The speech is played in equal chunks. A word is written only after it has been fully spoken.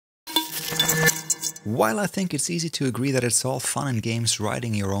While I think it's easy to agree that it's all fun and games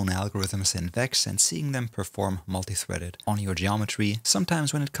writing your own algorithms in Vex and seeing them perform multi-threaded on your geometry,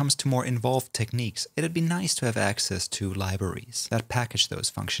 sometimes when it comes to more involved techniques, it'd be nice to have access to libraries that package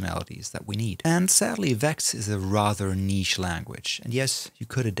those functionalities that we need. And sadly, Vex is a rather niche language. And yes, you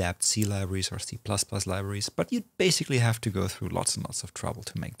could adapt C libraries or C++ libraries, but you'd basically have to go through lots and lots of trouble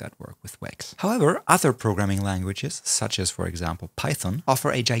to make that work with Vex. However, other programming languages, such as for example Python,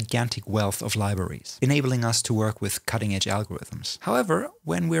 offer a gigantic wealth of libraries, enabling us to work with cutting-edge algorithms. However,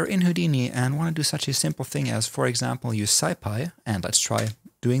 when we're in Houdini and want to do such a simple thing as, for example, use SciPy, and let's try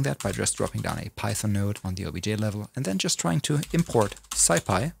doing that by just dropping down a Python node on the OBJ level and then just trying to import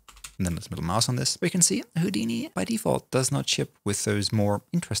SciPy, and then let's middle mouse on this, we can see Houdini by default does not ship with those more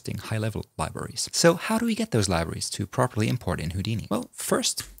interesting high-level libraries. So how do we get those libraries to properly import in Houdini? Well,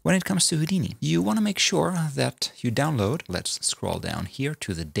 first, when it comes to Houdini, you want to make sure that you download, let's scroll down here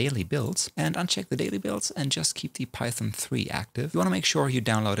to the daily builds and uncheck the daily builds and just keep the Python 3 active. You want to make sure you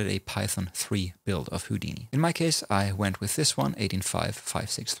downloaded a Python 3 build of Houdini. In my case, I went with this one,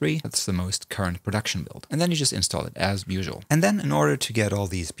 18.5.563. That's the most current production build. And then you just install it as usual. And then in order to get all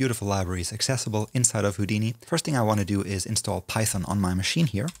these beautiful libraries accessible inside of Houdini, first thing I want to do is install Python on my machine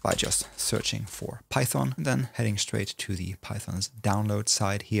here by just searching for Python and then heading straight to the Python's download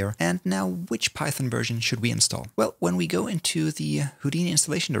side here. And now, which Python version should we install? Well, when we go into the Houdini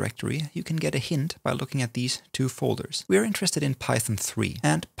installation directory, you can get a hint by looking at these two folders. We're interested in Python 3,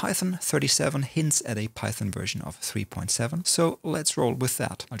 and Python 37 hints at a Python version of 3.7, so let's roll with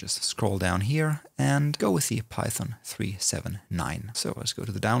that. I'll just scroll down here and go with the Python 3.7.9. So let's go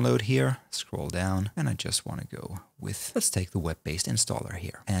to the download here, scroll down, and I just want to go with, let's take the web-based installer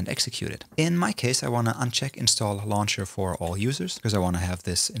here and execute it. In my case, I want to uncheck install launcher for all users because I want to have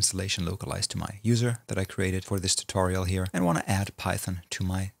this installation localized to my user that I created for this tutorial here and want to add Python to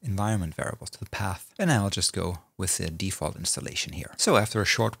my environment variables, to the path. And now I'll just go with the default installation here. So after a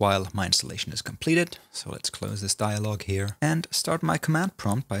short while, my installation is completed. So let's close this dialog here and start my command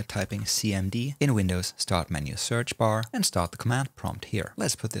prompt by typing cmd in Windows Start Menu Search Bar and start the command prompt here.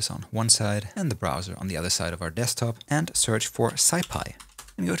 Let's put this on one side and the browser on the other side of our desktop and search for SciPy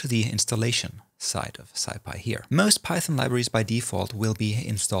and go to the installation side of SciPy here. Most Python libraries by default will be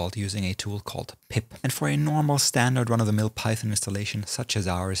installed using a tool called pip. And for a normal standard run-of-the-mill Python installation such as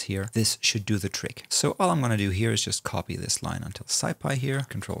ours here, this should do the trick. So all I'm going to do here is just copy this line until SciPy here,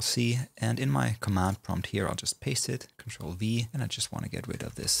 Control C, and in my command prompt here, I'll just paste it, Control V, and I just want to get rid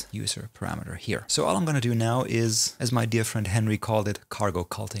of this user parameter here. So all I'm going to do now is, as my dear friend Henry called it, cargo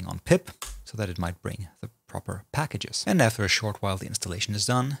culting on pip, so that it might bring the proper packages. And after a short while the installation is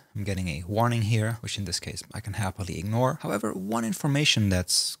done, I'm getting a warning here, which in this case I can happily ignore. However, one information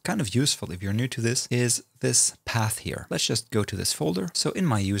that's kind of useful if you're new to this is this path here. Let's just go to this folder. So in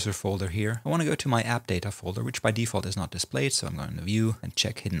my user folder here, I want to go to my app data folder, which by default is not displayed. So I'm going to view and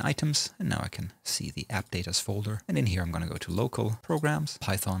check hidden items. And now I can see the app data's folder. And in here, I'm going to go to local programs,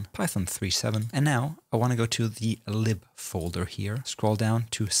 Python 3.7. And now I want to go to the lib folder here, scroll down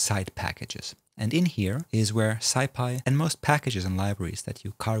to side packages. And in here is where SciPy and most packages and libraries that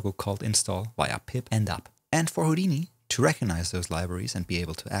you cargo cult install via pip end up. And for Houdini, to recognize those libraries and be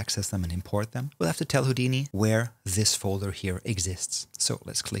able to access them and import them, we'll have to tell Houdini where this folder here exists. So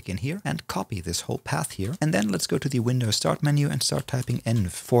let's click in here and copy this whole path here. And then let's go to the Windows Start menu and start typing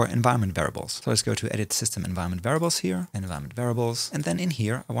env for environment variables. So let's go to Edit System Environment Variables here, Environment Variables. And then in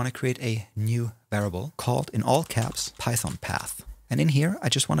here, I want to create a new variable called, in all caps, Python path. And in here, I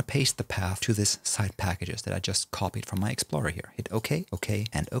just want to paste the path to this side packages that I just copied from my Explorer here. Hit OK, OK,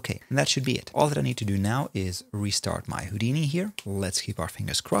 and OK. And that should be it. All that I need to do now is restart my Houdini here. Let's keep our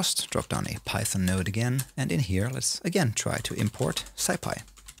fingers crossed. Drop down a Python node again. And in here, let's again try to import SciPy.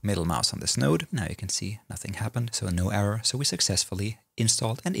 Middle mouse on this node. Now you can see nothing happened, so no error. So we successfully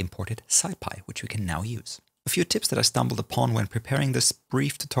installed and imported SciPy, which we can now use. A few tips that I stumbled upon when preparing this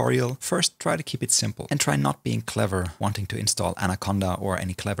brief tutorial. First, try to keep it simple and try not being clever wanting to install Anaconda or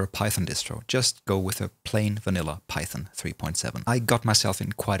any clever Python distro. Just go with a plain vanilla Python 3.7. I got myself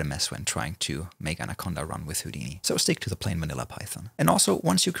in quite a mess when trying to make Anaconda run with Houdini. So stick to the plain vanilla Python. And also,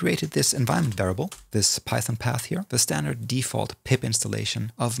 once you created this environment variable, this Python path here, the standard default pip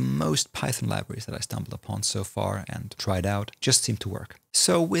installation of most Python libraries that I stumbled upon so far and tried out just seemed to work.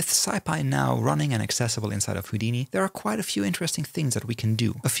 So with SciPy now running and accessible inside of Houdini, there are quite a few interesting things that we can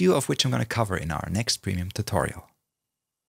do, a few of which I'm going to cover in our next premium tutorial.